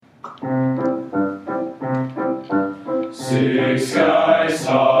Six guys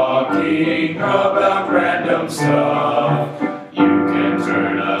talking about random stuff. You can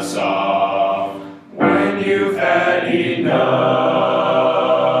turn us off when you've had enough.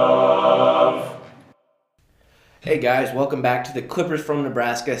 Hey guys, welcome back to the Clippers from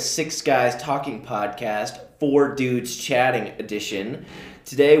Nebraska Six Guys Talking Podcast, Four Dudes Chatting edition.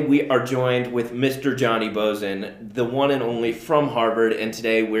 Today we are joined with Mr. JMBoesen, the one and only from Harvard, and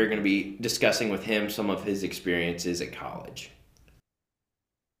today we're going to be discussing with him some of his experiences at college.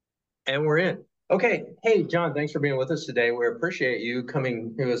 And we're in. Okay. Hey, John, thanks for being with us today. We appreciate you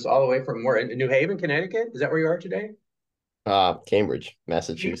coming to us all the way from where? In New Haven, Connecticut? Is that where you are today? Cambridge, Cambridge.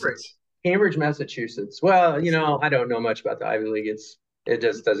 Massachusetts. Cambridge, Massachusetts. Well, I don't know much about the Ivy League. It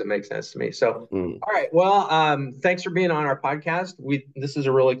just doesn't make sense to me. So, Mm. all right. Well, thanks for being on our podcast. This is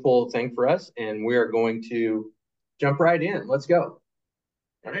a really cool thing for us, and we are going to jump right in. Let's go.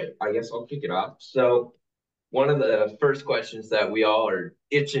 All right, I guess I'll kick it off. So, one of the first questions that we all are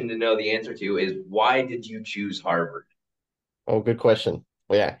itching to know the answer to is why did you choose Harvard? Oh, good question.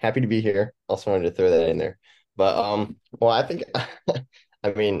 Well, yeah, happy to be here. Also wanted to throw that in there. But well, I think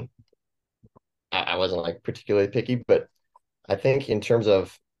I mean, I wasn't like particularly picky, but I think in terms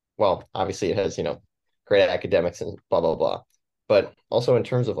of, well, obviously it has, great academics and blah blah blah. But also in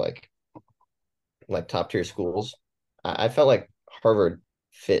terms of like top tier schools, I felt like Harvard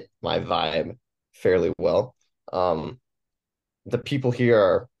fit my vibe fairly well. Um, the people here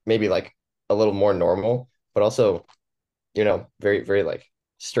are maybe like a little more normal, but also, very, very like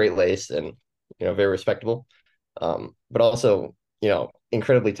straight laced and, very respectable. But also,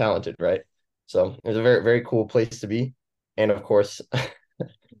 incredibly talented, right? So it was a very, very cool place to be. And of course,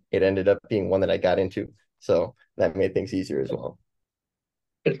 it ended up being one that I got into. So that made things easier as well.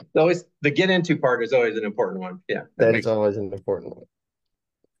 It's always the get into part is always an important one. Yeah, That is always an important one.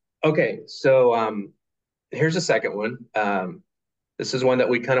 Okay. So, here's a second one. This is one that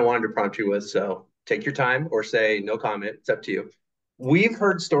we kind of wanted to prompt you with. So take your time or say no comment. It's up to you. We've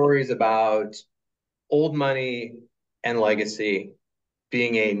heard stories about old money and legacy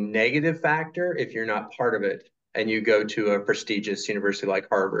being a negative factor if you're not part of it and you go to a prestigious university like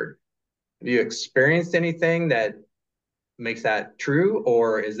Harvard. Have you experienced anything that makes that true,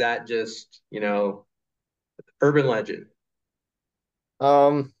 or is that just, urban legend?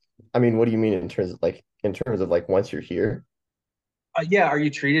 I mean, what do you mean in terms of like once you're here? Yeah, are you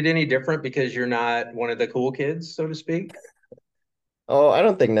treated any different because you're not one of the cool kids, so to speak? Oh, I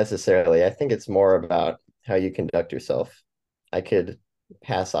don't think necessarily. I think it's more about how you conduct yourself. I could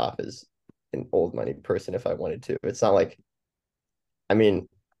pass off as an old money person if I wanted to. It's not like, I mean,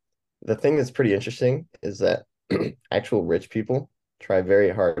 the thing that's pretty interesting is that actual rich people try very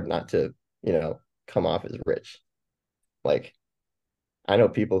hard not to, come off as rich. Like, I know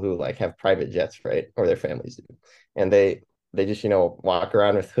people who like have private jets, right? Or their families do. And they just, walk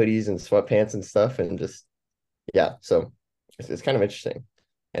around with hoodies and sweatpants and stuff and just yeah, so it's kind of interesting.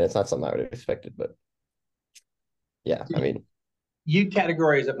 And it's not something I would have expected, but yeah, I mean, You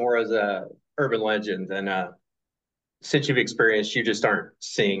categorize it more as a urban legend than since you've experienced, you just aren't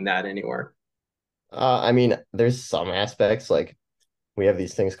seeing that anywhere. there's some aspects like we have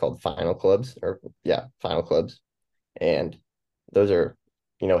these things called final clubs or yeah, final clubs, and those are,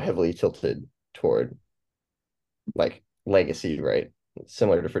 heavily tilted toward like legacy, right?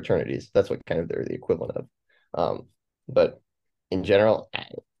 Similar to fraternities. That's what kind of they're the equivalent of. But in general,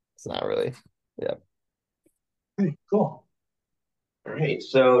 it's not really. Yeah. Okay, cool. All right,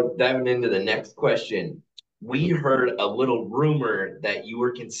 so diving into the next question, we heard a little rumor that you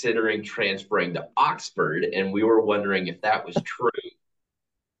were considering transferring to Oxford, and we were wondering if that was true.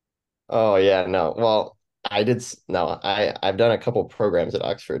 Oh yeah, no. Well, no, I've done a couple programs at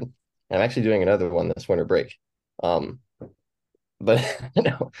Oxford. And I'm actually doing another one this winter break. Um, but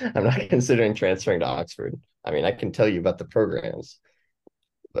no, I'm not considering transferring to Oxford. I mean, I can tell you about the programs,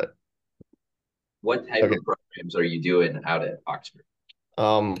 but What type okay. of programs are you doing out at Oxford?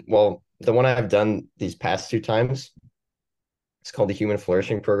 Well, the one I've done these past two times, it's called the Human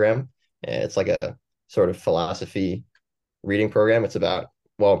Flourishing Program. And it's like a sort of philosophy reading program. It's about,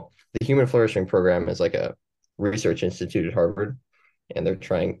 well, the Human Flourishing Program is like a research institute at Harvard, and they're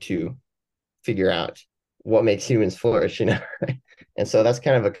trying to figure out what makes humans flourish, right? And so that's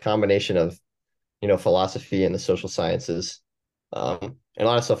kind of a combination of, philosophy and the social sciences, and a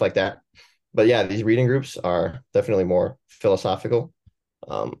lot of stuff like that. But yeah, these reading groups are definitely more philosophical.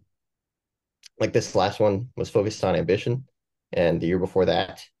 Um, like this last one was focused on ambition, and the year before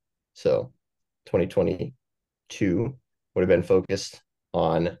that, so 2022 would have been focused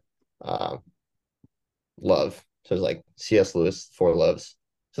on uh, love. So it's like C.S. Lewis, Four Loves,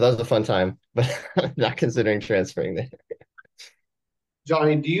 So that was a fun time, but I'm not considering transferring there.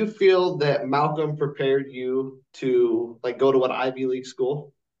 Johnny, do you feel that Malcolm prepared you to like go to an Ivy League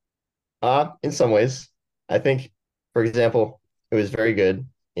school? In some ways, I think, for example, it was very good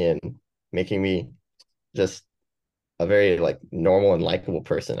in making me just a very like normal and likable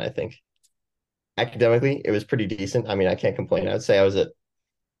person, I think. Academically, it was pretty decent. I mean, I can't complain. I'd say I was at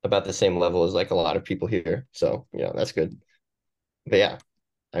about the same level as like a lot of people here. So, that's good. But yeah,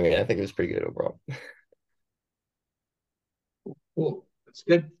 I mean, I think it was pretty good overall. Cool. That's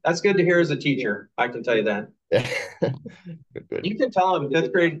good. That's good to hear as a teacher. I can tell you that. Yeah. Good. You can tell him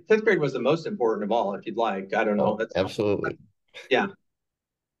fifth grade was the most important of all, if you'd like. I don't know. Oh, absolutely. Yeah.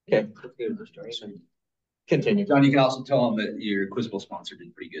 Okay. Continue. John, you can also tell them that your Quizable sponsor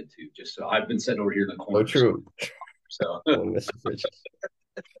did pretty good too. Just so I've been sitting over here in the corner. Oh, true. So, Oh, Mr. Fitch.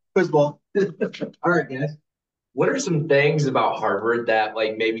 Quizball. All right, guys. What are some things about Harvard that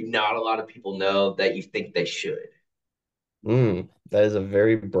like maybe not a lot of people know that you think they should? That is a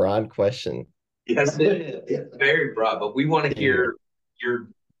very broad question. Yes, it is. Very broad, but we want to hear your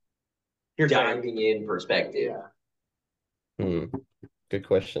diving in perspective. Good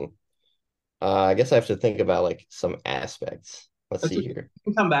question. I guess I have to think about like some aspects. Let's see here.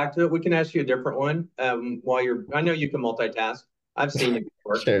 We can come back to it. We can ask you a different one I know you can multitask. I've seen it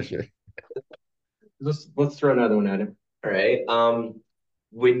before. Sure. Let's throw another one at him. All right.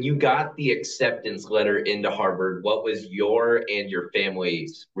 When you got the acceptance letter into Harvard, what was your and your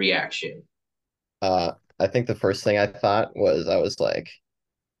family's reaction? I think the first thing I thought was I was like,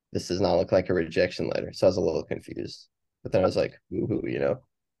 this does not look like a rejection letter. So I was a little confused. But then I was like, woohoo,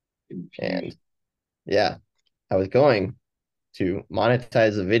 And yeah, I was going to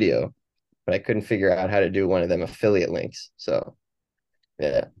monetize the video, but I couldn't figure out how to do one of them affiliate links. So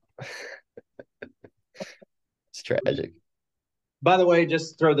yeah. It's tragic. By the way,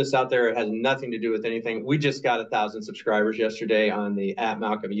 just throw this out there. It has nothing to do with anything. We just got 1,000 subscribers yesterday on the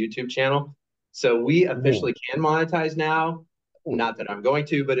 @Malcolm YouTube channel. So we officially can monetize now. Not that I'm going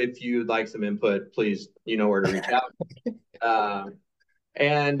to, but if you'd like some input, please, you know where to reach out.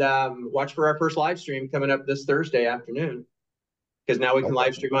 And watch for our first live stream coming up this Thursday afternoon, because now we can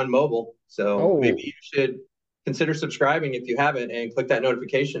live stream on mobile. So maybe you should consider subscribing if you haven't, and click that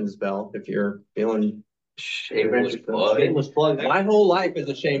notifications bell if you're feeling shameless plug. Shameless plug. My whole life is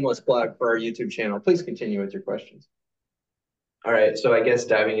a shameless plug for our YouTube channel. Please continue with your questions. All right, so I guess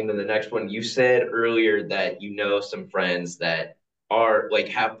diving into the next one, you said earlier that you know some friends that are like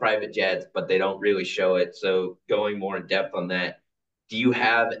have private jets, but they don't really show it. So going more in depth on that, do you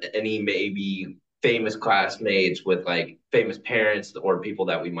have any maybe famous classmates with like famous parents or people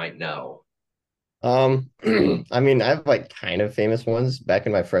that we might know? I mean, I have like kind of famous ones back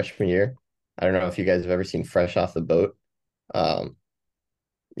in my freshman year. I don't know if you guys have ever seen Fresh Off the Boat.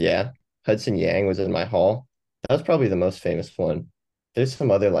 Yeah, Hudson Yang was in my hall. That was probably the most famous one. There's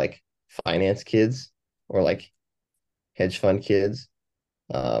some other like finance kids or like hedge fund kids,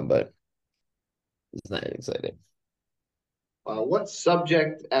 but it's not exciting. What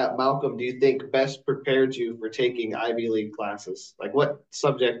subject at Malcolm do you think best prepared you for taking Ivy League classes? Like what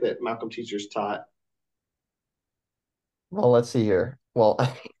subject that Malcolm teachers taught? Well, let's see here. Well,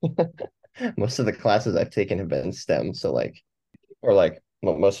 most of the classes I've taken have been STEM, so like, or like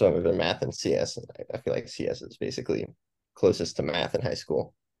most of them have been math and CS. And I feel like CS is basically closest to math in high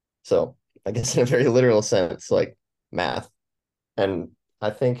school. So I guess in a very literal sense, like math. And I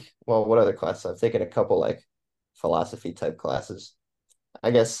think, well, what other classes? I've taken a couple like philosophy type classes.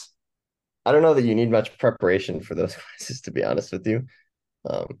 I guess I don't know that you need much preparation for those classes, to be honest with you.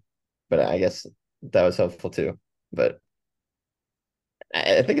 But I guess that was helpful too. But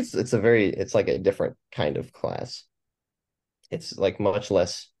I think it's like a different kind of class. It's like much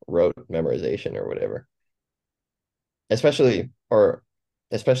less rote memorization or whatever. Especially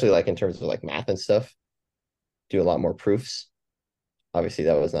like in terms of like math and stuff, do a lot more proofs. Obviously,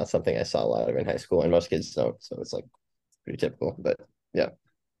 that was not something I saw a lot of in high school, and most kids don't, so it's like pretty typical. But yeah.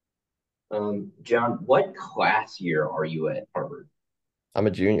 John, what class year are you at Harvard? I'm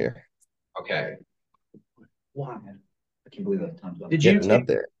a junior. Okay. wow, I can't believe that time's up.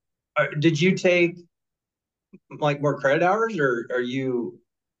 Did you take like more credit hours, or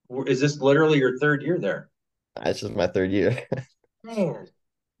is this literally your third year there? It's just my third year. Man,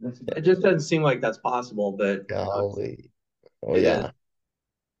 it just doesn't seem like that's possible, but Golly. Oh yeah.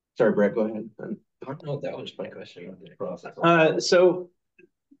 Sorry, Brett, go ahead. I don't know. That was my question. So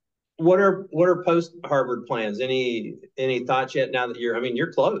what are post Harvard plans? Any thoughts yet now that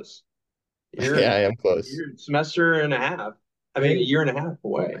you're close? Yeah, I am close. You're a semester and a half. A year and a half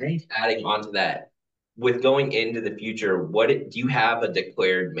away. Adding on to that, with going into the future, do you have a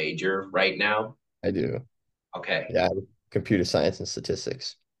declared major right now? I do. Okay. Yeah, computer science and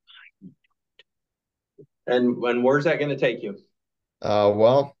statistics. And where's that going to take you?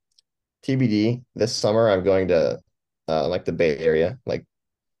 Well, TBD. This summer, I'm going to like the Bay Area, like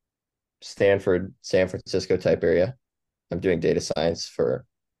Stanford, San Francisco type area. I'm doing data science for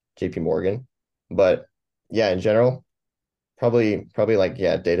JP Morgan. But yeah, in general, probably like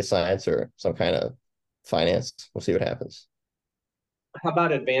yeah, data science or some kind of finance. We'll see what happens. How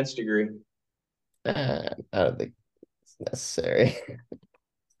about advanced degree? I don't think it's necessary.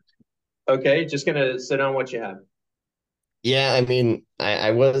 Okay, just gonna sit on what you have. Yeah, I mean,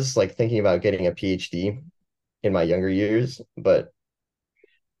 I was like thinking about getting a PhD in my younger years, but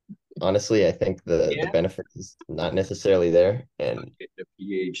honestly, I think the Yeah. benefit is not necessarily there, and Get a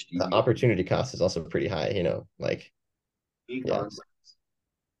PhD. the opportunity cost is also pretty high, like yeah. Econ.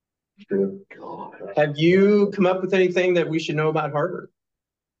 True. Have you come up with anything that we should know about Harvard?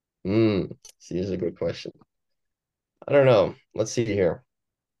 See, here's a good question. I don't know. Let's see here.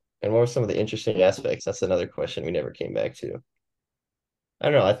 And what were some of the interesting aspects? That's another question we never came back to. I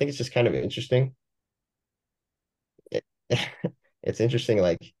don't know. I think it's just kind of interesting. It, it's interesting,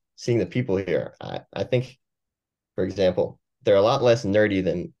 like seeing the people here. I think, for example, they're a lot less nerdy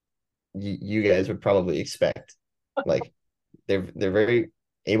than you guys would probably expect. Like they're very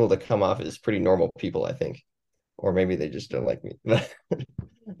able to come off as pretty normal people, I think, or maybe they just don't like me.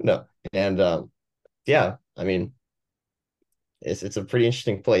 No, and yeah, I mean, it's a pretty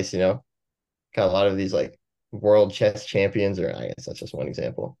interesting place, Got a lot of these like world chess champions, or I guess that's just one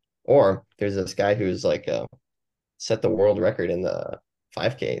example. Or there's this guy who's like set the world record in the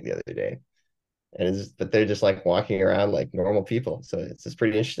 5K the other day, but they're just like walking around like normal people, so it's just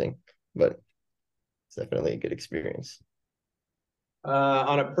pretty interesting. But it's definitely a good experience.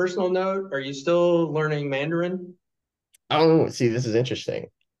 On a personal note, are you still learning Mandarin? Oh, see, this is interesting.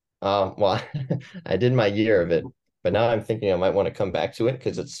 Well, I did my year of it, but now I'm thinking I might want to come back to it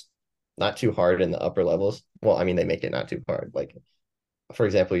because it's not too hard in the upper levels. Well, I mean, they make it not too hard. Like, for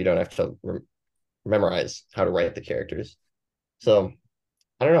example, you don't have to memorize how to write the characters. So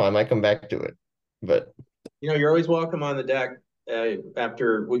I don't know. I might come back to it, but You're always welcome on the deck.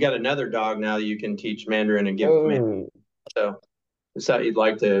 After we got another dog now that you can teach Mandarin and give Mandarin. So you'd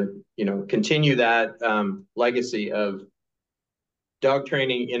like to, continue that legacy of dog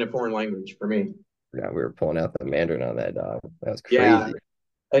training in a foreign language for me. yeah, we were pulling out the Mandarin on that dog. That was Yeah.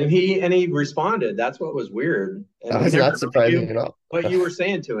 crazy. And he responded. That's what was weird. And That was not surprising at all. what you were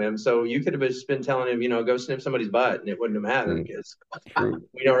saying to him. So you could have just been telling him, go sniff somebody's butt, and it wouldn't have mattered because True.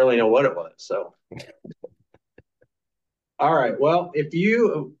 we don't really know what it was. So, all right. Well,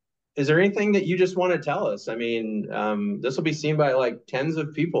 is there anything that you just want to tell us? I mean, this will be seen by like tens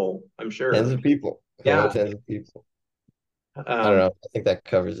of people, I'm sure. Tens of people. Yeah. Tens of people. I don't know. I think that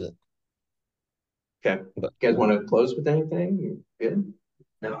covers it. Okay. But, you guys want to close with anything? Good.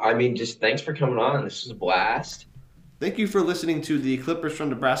 No, I mean, just thanks for coming on. This was a blast. Thank you for listening to the Clippers from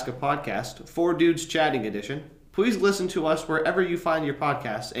Nebraska podcast, Four Dudes Chatting Edition. Please listen to us wherever you find your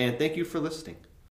podcasts, and thank you for listening.